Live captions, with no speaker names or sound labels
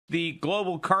the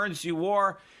global currency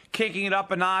war kicking it up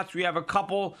a notch. We have a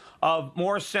couple of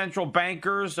more central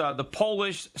bankers. The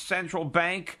Polish central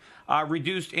bank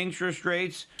reduced interest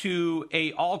rates to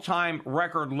an all-time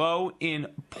record low in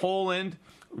Poland,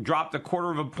 dropped a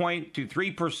quarter of a point to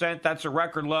 3%. That's a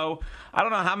record low. I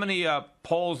don't know how many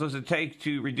polls does it take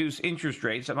to reduce interest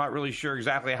rates. I'm not really sure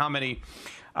exactly how many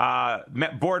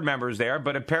board members there,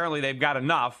 but apparently they've got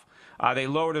enough. They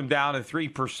lowered them down to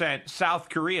 3%. South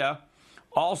Korea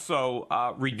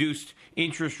also reduced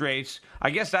interest rates.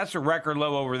 I guess that's a record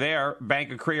low over there.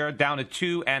 Bank of Korea down to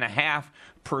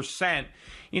 2.5%.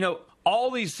 You know,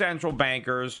 all these central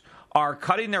bankers are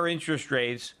cutting their interest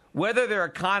rates, whether their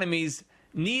economies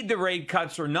need the rate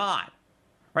cuts or not,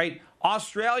 right?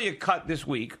 Australia cut this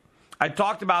week. I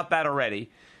talked about that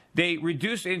already. They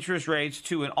reduced interest rates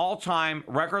to an all-time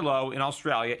record low in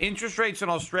Australia. Interest rates in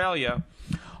Australia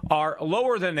are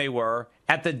lower than they were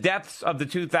at the depths of the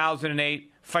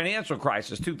 2008 financial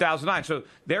crisis, 2009. So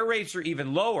their rates are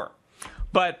even lower.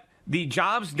 But the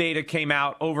jobs data came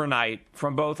out overnight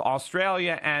from both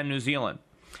Australia and New Zealand.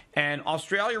 And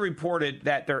Australia reported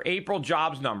that their April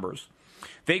jobs numbers,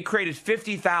 they created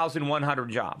 50,100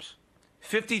 jobs.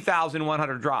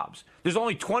 50,100 jobs. There's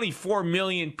only 24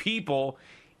 million people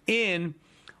in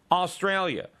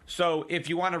Australia. So if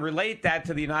you want to relate that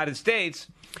to the United States,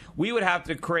 we would have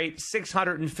to create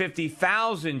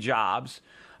 650,000 jobs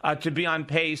to be on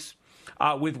pace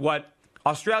with what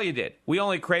Australia did. We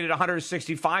only created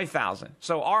 165,000.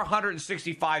 So our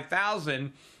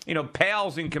 165,000,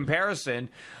 pales in comparison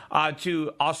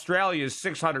to Australia's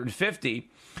 650.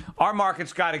 Our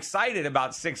markets got excited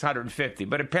about 650,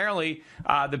 but apparently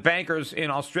the bankers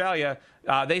in Australia,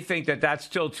 they think that that's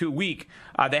still too weak.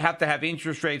 They have to have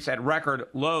interest rates at record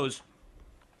lows.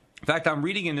 In fact, I'm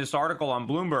reading in this article on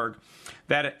Bloomberg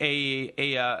that a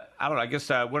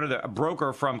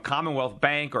broker from Commonwealth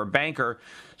Bank or banker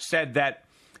said that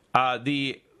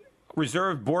the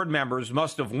Reserve board members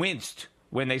must have winced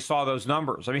when they saw those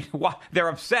numbers. I mean, they're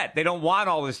upset. They don't want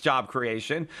all this job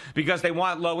creation because they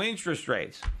want low interest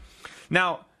rates.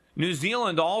 Now, New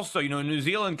Zealand also, New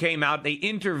Zealand came out, they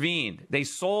intervened. They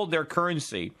sold their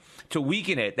currency to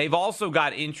weaken it. They've also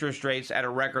got interest rates at a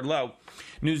record low.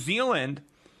 New Zealand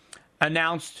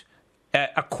announced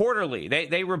a quarterly.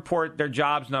 They report their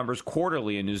jobs numbers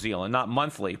quarterly in New Zealand, not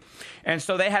monthly. And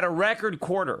so they had a record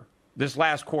quarter, this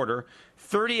last quarter,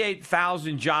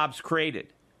 38,000 jobs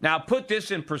created. Now, put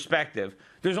this in perspective.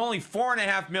 There's only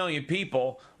 4.5 million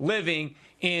people living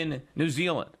in New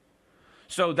Zealand.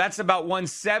 So that's about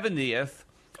 1/70th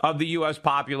of the U.S.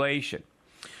 population.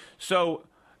 So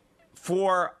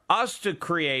for us to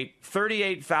create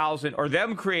 38,000, or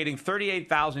them creating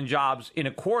 38,000 jobs in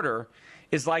a quarter,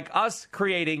 is like us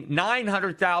creating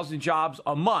 900,000 jobs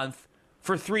a month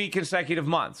for 3 consecutive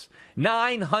months.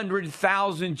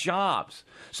 900,000 jobs.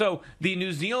 So the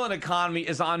New Zealand economy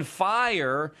is on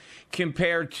fire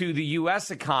compared to the U.S.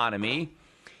 economy,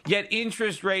 yet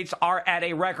interest rates are at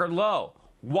a record low.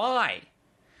 Why?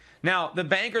 Now, the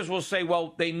bankers will say,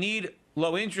 well, they need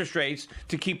low interest rates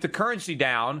to keep the currency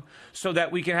down so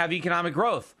that we can have economic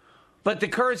growth. But the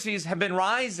currencies have been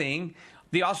rising.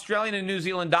 The Australian and New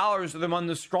Zealand dollars are among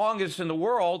the strongest in the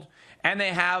world, and they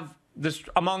have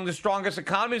among the strongest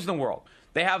economies in the world.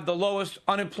 They have the lowest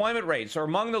unemployment rates, or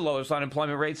among the lowest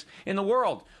unemployment rates in the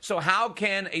world. So how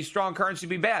can a strong currency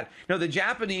be bad? The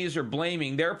Japanese are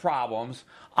blaming their problems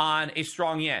on a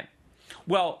strong yen.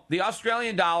 Well, the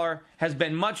Australian dollar has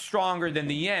been much stronger than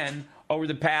the yen over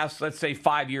the past, let's say,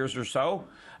 5 years or so.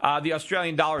 The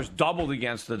Australian dollar has doubled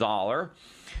against the dollar.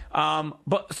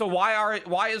 But so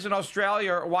why isn't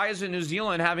Australia, or why isn't New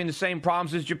Zealand having the same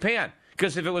problems as Japan?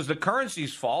 Because if it was the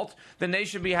currency's fault, then they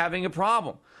should be having a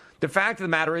problem. The fact of the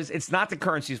matter is, it's not the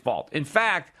currency's fault. In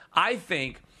fact, I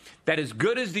think that as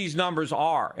good as these numbers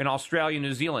are in Australia and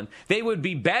New Zealand, they would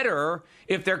be better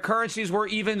if their currencies were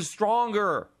even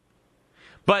stronger.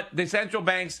 But the central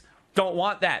banks don't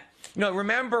want that.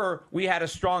 Remember, we had a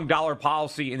strong dollar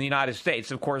policy in the United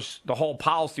States. Of course, the whole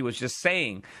policy was just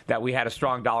saying that we had a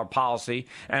strong dollar policy,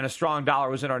 and a strong dollar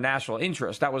was in our national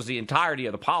interest. That was the entirety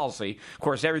of the policy. Of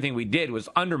course, everything we did was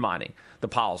undermining the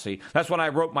policy. That's when I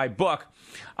wrote my book,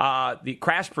 The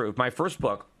Crash Proof, my first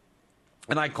book.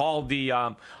 And I called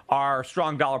our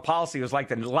strong dollar policy was like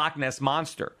the Loch Ness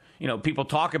Monster. People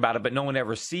talk about it, but no one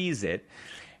ever sees it.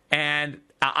 And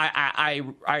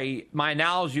my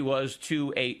analogy was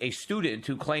to a student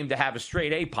who claimed to have a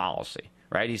straight A policy,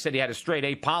 right? He said he had a straight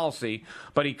A policy,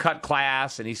 but he cut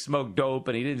class and he smoked dope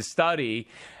and he didn't study.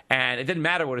 And it didn't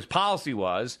matter what his policy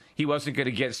was. He wasn't going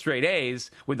to get straight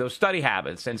A's with those study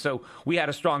habits. And so we had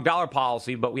a strong dollar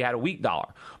policy, but we had a weak dollar.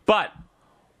 But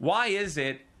why is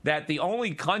it that the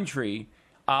only country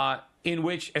in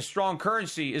which a strong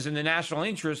currency is in the national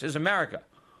interest is America.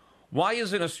 Why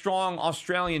isn't a strong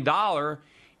Australian dollar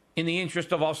in the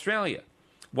interest of Australia?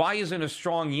 Why isn't a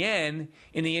strong yen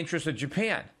in the interest of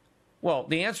Japan? Well,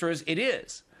 the answer is it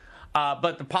is.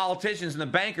 But the politicians and the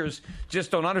bankers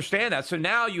just don't understand that. So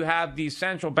now you have these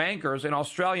central bankers in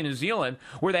Australia and New Zealand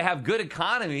where they have good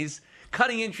economies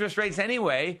cutting interest rates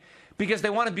anyway because they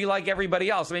want to be like everybody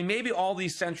else. I mean, maybe all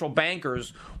these central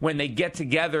bankers, when they get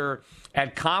together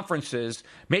at conferences,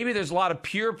 maybe there's a lot of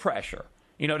peer pressure,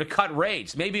 to cut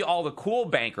rates. Maybe all the cool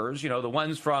bankers, the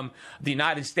ones from the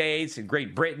United States and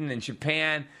Great Britain and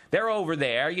Japan, they're over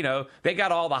there, they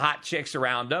got all the hot chicks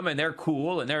around them and they're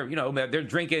cool and they're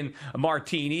drinking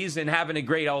martinis and having a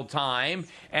great old time.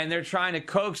 And they're trying to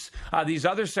coax these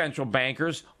other central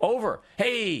bankers over.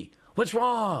 Hey, what's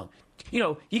wrong?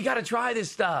 You got to try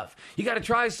this stuff. You got to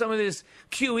try some of this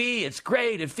QE. It's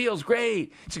great. It feels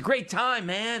great. It's a great time,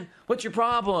 man. What's your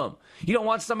problem? You don't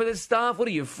want some of this stuff? What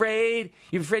are you afraid?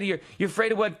 You're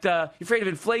afraid of what? You're afraid of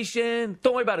inflation?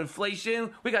 Don't worry about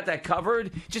inflation. We got that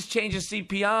covered. Just change the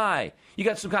CPI. You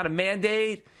got some kind of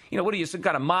mandate? What are you, some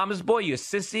kind of mama's boy? You a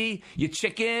sissy? You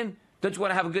chicken? Don't you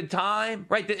want to have a good time?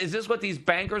 Right? Is this what these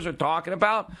bankers are talking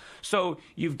about? So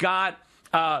you've got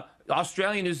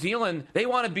Australia, New Zealand, they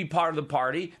want to be part of the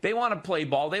party. They want to play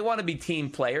ball. They want to be team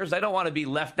players. They don't want to be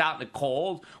left out in the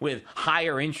cold with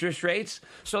higher interest rates.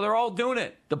 So they're all doing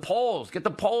it. The Poles, get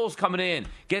the Poles coming in.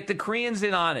 Get the Koreans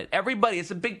in on it. Everybody,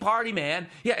 it's a big party, man.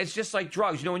 Yeah, it's just like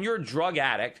drugs. When you're a drug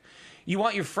addict, you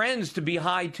want your friends to be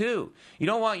high too. You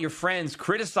don't want your friends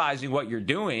criticizing what you're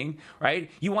doing, right?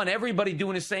 You want everybody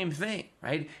doing the same thing,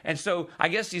 right? And so I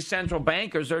guess these central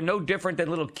bankers are no different than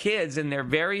little kids, and they're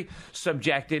very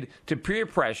subjected to peer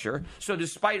pressure. So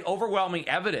despite overwhelming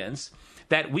evidence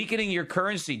that weakening your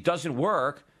currency doesn't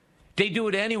work, they do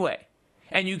it anyway.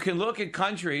 And you can look at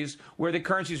countries where the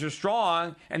currencies are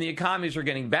strong and the economies are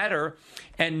getting better,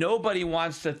 and nobody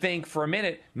wants to think for a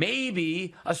minute,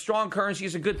 maybe a strong currency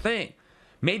is a good thing.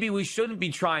 Maybe we shouldn't be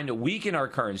trying to weaken our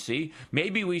currency.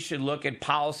 Maybe we should look at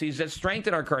policies that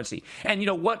strengthen our currency. And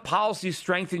what policies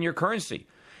strengthen your currency?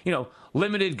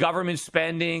 Limited government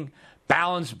spending,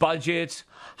 balanced budgets,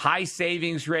 high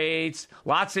savings rates,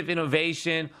 lots of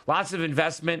innovation, lots of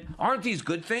investment. Aren't these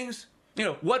good things?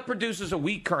 What produces a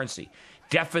weak currency?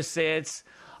 Deficits,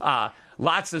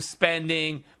 lots of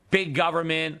spending, big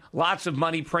government, lots of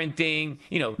money printing,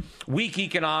 weak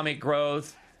economic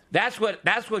growth. That's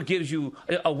what gives you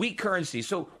a weak currency.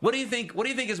 So what do you think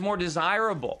is more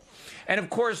desirable? And of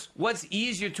course, what's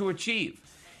easier to achieve?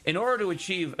 In order to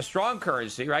achieve a strong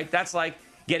currency, right? That's like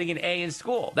getting an A in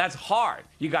school. That's hard.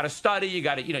 You got to study, you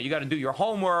got to do your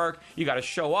homework, you got to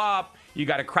show up, you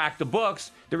got to crack the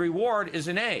books. The reward is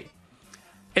an A.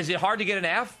 Is it hard to get an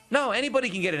F? No, anybody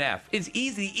can get an F. It's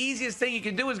easy. The easiest thing you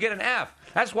can do is get an F.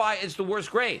 That's why it's the worst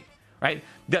grade, right?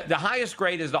 The highest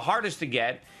grade is the hardest to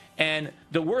get, and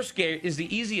the worst grade is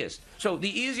the easiest. So the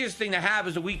easiest thing to have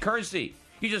is a weak currency.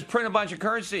 You just print a bunch of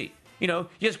currency. You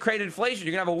just create inflation.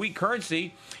 You're going to have a weak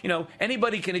currency.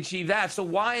 Anybody can achieve that. So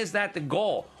why is that the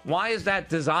goal? Why is that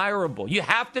desirable? You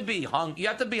have to be you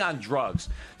have to be on drugs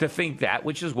to think that,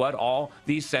 which is what all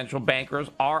these central bankers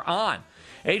are on.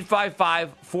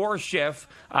 855-4-SCHIFF.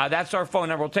 That's our phone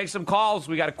number. We'll take some calls.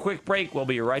 We got a quick break. We'll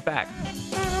be right back.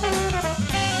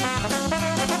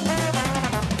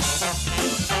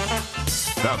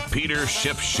 The Peter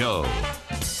Schiff Show.